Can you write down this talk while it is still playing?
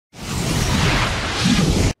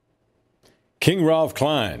King Ralph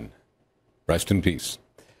Klein, rest in peace.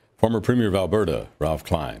 Former Premier of Alberta, Ralph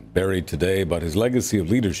Klein, buried today, but his legacy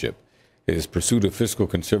of leadership, his pursuit of fiscal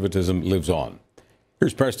conservatism lives on.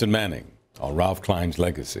 Here's Preston Manning on Ralph Klein's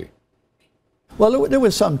legacy. Well, there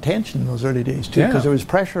was some tension in those early days, too, because there was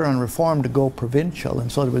pressure on reform to go provincial, and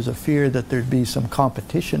so there was a fear that there'd be some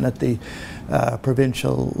competition at the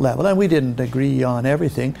provincial level, and we didn't agree on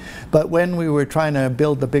everything. But when we were trying to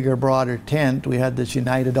build the bigger, broader tent, we had this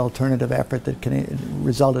united alternative effort that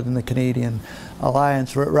resulted in the Canadian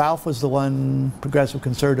Alliance. Ralph was the one progressive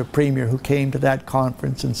conservative premier who came to that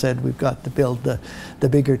conference and said, we've got to build the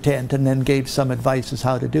bigger tent, and then gave some advice as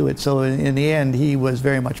how to do it. So in the end, he was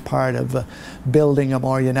very much part of building a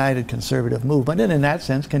more united conservative movement, and in that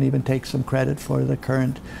sense can even take some credit for the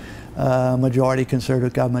current majority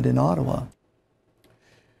conservative government in Ottawa.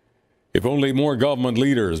 If only more government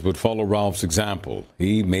leaders would follow Ralph's example.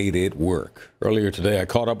 He made it work. Earlier today, I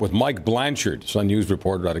caught up with Mike Blanchard, Sun News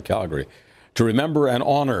reporter out of Calgary, to remember and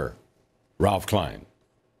honor Ralph Klein.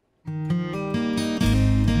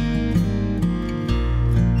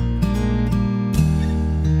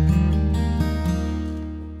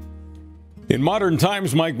 In modern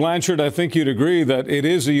times, Mike Blanchard, I think you'd agree that it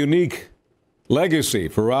is a unique legacy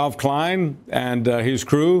for Ralph Klein and his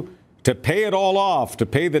crew to pay it all off, to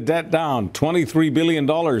pay the debt down, $23 billion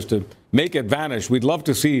to make it vanish. We'd love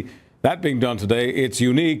to see that being done today. It's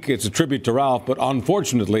unique. It's a tribute to Ralph, but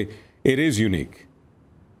unfortunately, it is unique.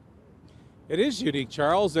 It is unique,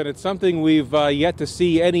 Charles, and it's something we've yet to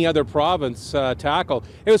see any other province tackle.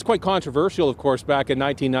 It was quite controversial, of course, back in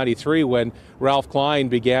 1993 when Ralph Klein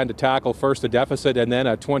began to tackle first a deficit and then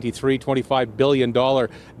a $25 billion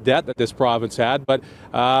debt that this province had. But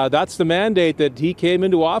that's the mandate that he came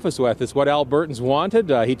into office with. It's what Albertans wanted.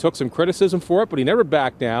 He took some criticism for it, but he never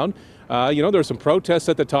backed down. There were some protests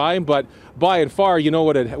at the time, but by and far,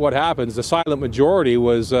 what happens. The silent majority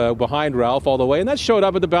was behind Ralph all the way, and that showed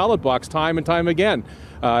up at the ballot box time and time again.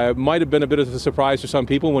 It might have been a bit of a surprise to some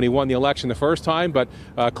people when he won the election the first time, but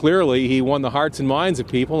clearly he won the hearts and minds of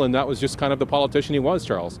people, and that was just kind of the politician he was,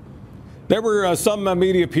 Charles. There were some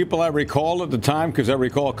media people I recall at the time, because I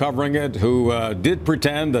recall covering it, who did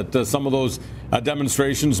pretend that some of those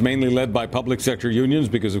demonstrations, mainly led by public sector unions,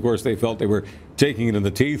 because of course they felt they were taking it in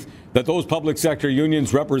the teeth, that those public sector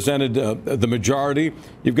unions represented the majority.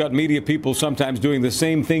 You've got media people sometimes doing the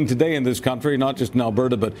same thing today in this country, not just in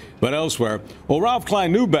Alberta, but elsewhere. Well, Ralph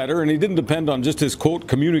Klein knew better, and he didn't depend on just his, quote,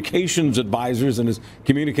 communications advisors and his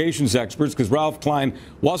communications experts, because Ralph Klein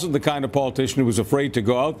wasn't the kind of politician who was afraid to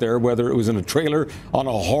go out there, whether it was in a trailer, on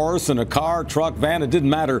a horse, in a car, truck, van, it didn't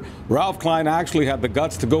matter. Ralph Klein actually had the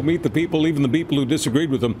guts to go meet the people, even the people who disagreed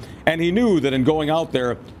with him, and he knew that in going out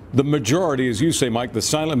there, the majority, as you say, Mike, the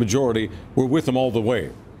silent majority, were with him all the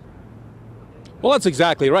way. Well, that's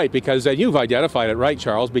exactly right, because you've identified it right,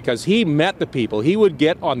 Charles, because he met the people. He would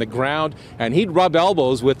get on the ground and he'd rub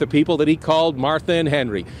elbows with the people that he called Martha and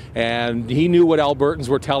Henry. And he knew what Albertans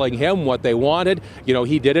were telling him, what they wanted.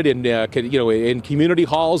 He did it in community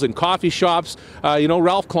halls and coffee shops.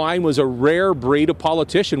 Ralph Klein was a rare breed of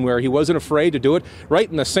politician where he wasn't afraid to do it right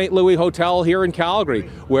in the St. Louis Hotel here in Calgary,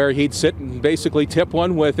 where he'd sit and basically tip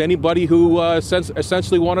one with anybody who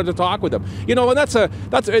essentially wanted to talk with him. And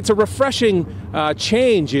it's a refreshing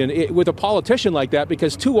change with a politician like that,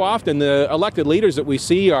 because too often the elected leaders that we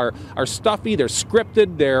see are stuffy, they're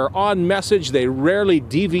scripted, they're on message, they rarely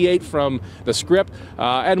deviate from the script,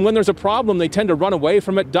 and when there's a problem they tend to run away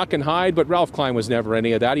from it, duck and hide. But Ralph Klein was never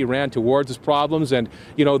any of that. He ran towards his problems, and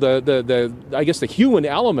I guess the human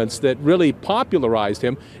elements that really popularized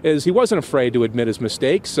him is he wasn't afraid to admit his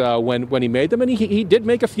mistakes when he made them, and he did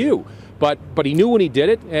make a few. But he knew when he did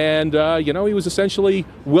it, and he was essentially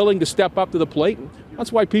willing to step up to the plate.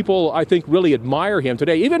 That's why people, I think, really admire him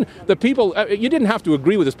today. Even the people, you didn't have to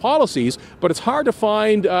agree with his policies, but it's hard to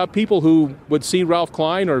find people who would see Ralph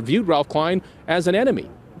Klein or viewed Ralph Klein as an enemy.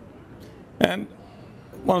 And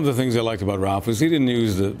one of the things I liked about Ralph is he didn't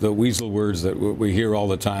use the weasel words that we hear all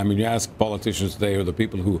the time. And you ask politicians today, or the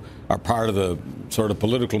people who are part of the sort of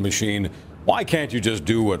political machine, why can't you just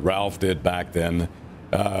do what Ralph did back then?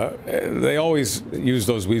 They always use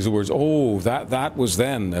those weasel words. Oh, that was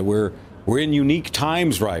then. We're in unique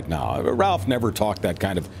times right now. Ralph never talked that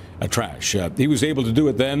kind of trash. He was able to do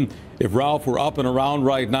it then. If Ralph were up and around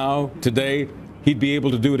right now today, he'd be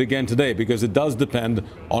able to do it again today, because it does depend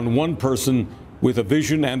on one person with a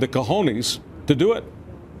vision and the cojones to do it.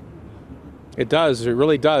 It does. It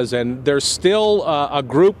really does. And there's still a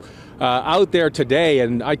group out there today,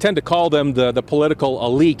 and I tend to call them the political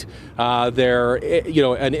elite. They're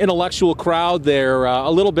an intellectual crowd. They're a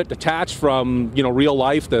little bit detached from real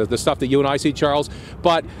life, the stuff that you and I see, Charles.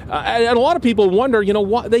 But and a lot of people wonder,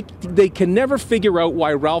 what they can never figure out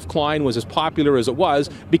why Ralph Klein was as popular as it was,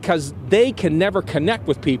 because they can never connect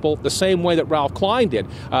with people the same way that Ralph Klein did.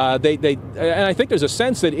 And I think there's a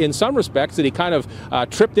sense that in some respects that he kind of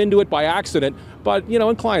tripped into it by accident. But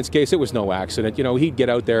in Klein's case, it was no accident. He'd get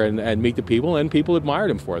out there and meet the people, and people admired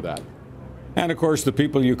him for that. And of course, the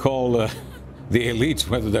people you call the elites,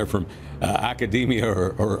 whether they're from academia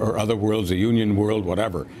or other worlds, the union world,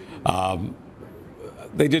 whatever,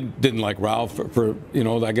 they didn't like Ralph for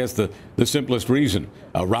I guess the simplest reason.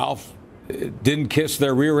 Ralph didn't kiss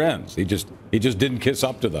their rear ends. He just didn't kiss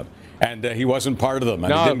up to them. And he wasn't part of them,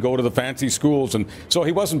 and he didn't go to the fancy schools, and so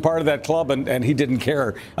he wasn't part of that club, and he didn't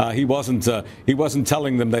care. He wasn't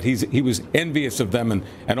telling them that he was envious of them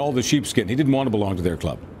and all the sheepskin. He didn't want to belong to their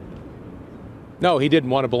club. No, he didn't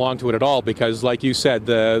want to belong to it at all because, like you said,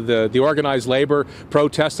 the organized labor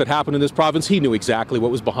protests that happened in this province, he knew exactly what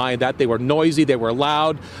was behind that. They were noisy, they were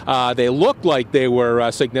loud, they looked like they were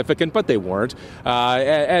significant, but they weren't.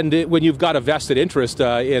 When you've got a vested interest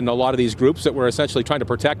in a lot of these groups that were essentially trying to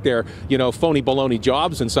protect their, phony baloney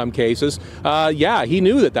jobs in some cases, he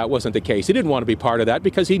knew that wasn't the case. He didn't want to be part of that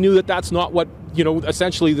because he knew that that's not what,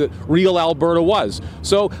 essentially the real Alberta was.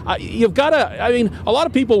 So you've got to, a lot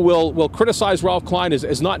of people will criticize Ralph Klein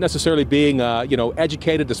as not necessarily being,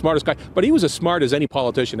 educated, the smartest guy, but he was as smart as any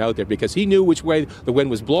politician out there because he knew which way the wind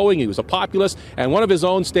was blowing. He was a populist, and one of his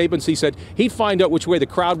own statements, he said he'd find out which way the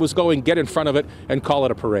crowd was going, get in front of it, and call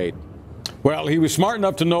it a parade. Well, he was smart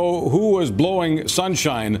enough to know who was blowing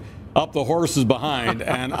sunshine up the horse's behind,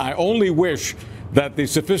 and I only wish that the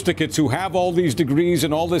sophisticates who have all these degrees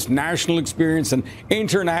and all this national experience and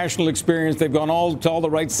international experience, they've gone to all the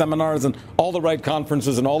right seminars and all the right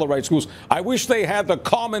conferences and all the right schools. I wish they had the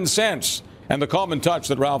common sense and the common touch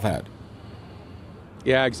that Ralph had.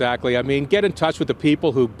 Yeah, exactly. Get in touch with the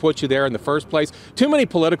people who put you there in the first place. Too many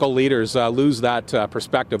political leaders lose that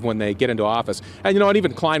perspective when they get into office. And and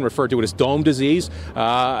even Klein referred to it as dome disease.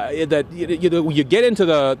 That you get into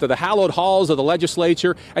the hallowed halls of the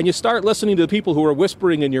legislature and you start listening to the people who are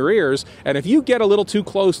whispering in your ears. And if you get a little too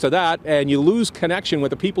close to that and you lose connection with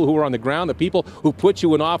the people who are on the ground, the people who put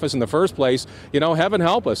you in office in the first place, heaven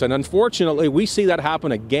help us. And unfortunately, we see that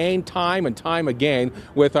happen again, time and time again,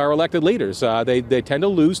 with our elected leaders. They tend to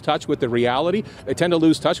lose touch with the reality. They tend to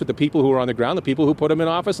lose touch with the people who are on the ground, the people who put them in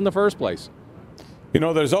office in the first place.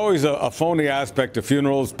 There's always a phony aspect to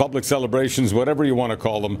funerals, public celebrations, whatever you want to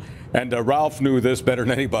call them. And Ralph knew this better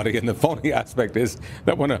than anybody. And the phony aspect is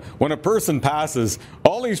that when a person passes,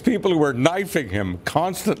 all these people who are knifing him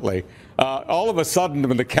constantly, all of a sudden,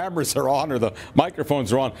 when the cameras are on or the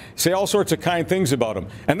microphones are on, say all sorts of kind things about him.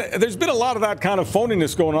 And there's been a lot of that kind of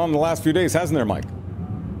phoniness going on in the last few days, hasn't there, Mike?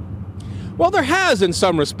 Well, there has in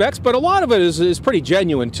some respects, but a lot of it is pretty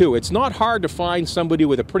genuine, too. It's not hard to find somebody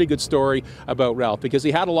with a pretty good story about Ralph because he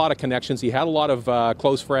had a lot of connections. He had a lot of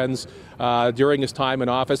close friends during his time in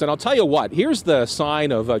office. And I'll tell you what, here's the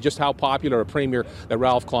sign of just how popular a premier that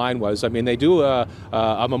Ralph Klein was. They do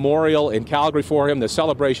a memorial in Calgary for him, the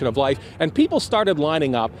celebration of life, and people started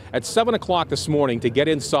lining up at 7 o'clock this morning to get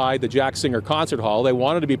inside the Jack Singer Concert Hall. They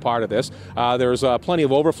wanted to be part of this. There's plenty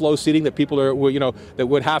of overflow seating that people that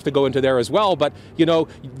would have to go into there as well, but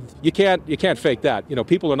you can't fake that.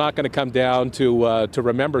 People are not going to come down to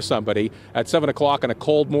remember somebody at 7 o'clock on a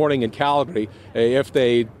cold morning in Calgary if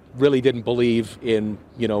they really didn't believe in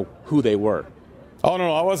who they were. Oh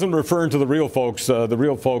no, I wasn't referring to the real folks. The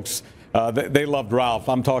real folks. They loved Ralph.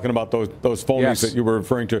 I'm talking about those phonies that you were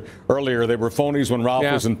referring to earlier. They were phonies when Ralph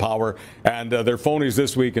was in power, and they're phonies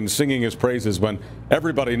this week in singing his praises when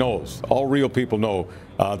everybody knows, all real people know,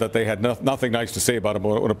 that they had nothing nice to say about him.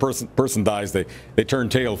 When a person dies, they turn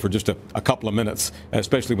tail for just a couple of minutes,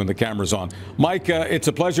 especially when the camera's on. Mike, it's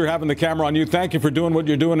a pleasure having the camera on you. Thank you for doing what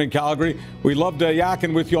you're doing in Calgary. We loved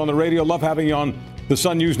yakking with you on the radio. Love having you on the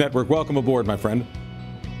Sun News Network. Welcome aboard, my friend.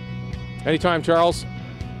 Anytime, Charles.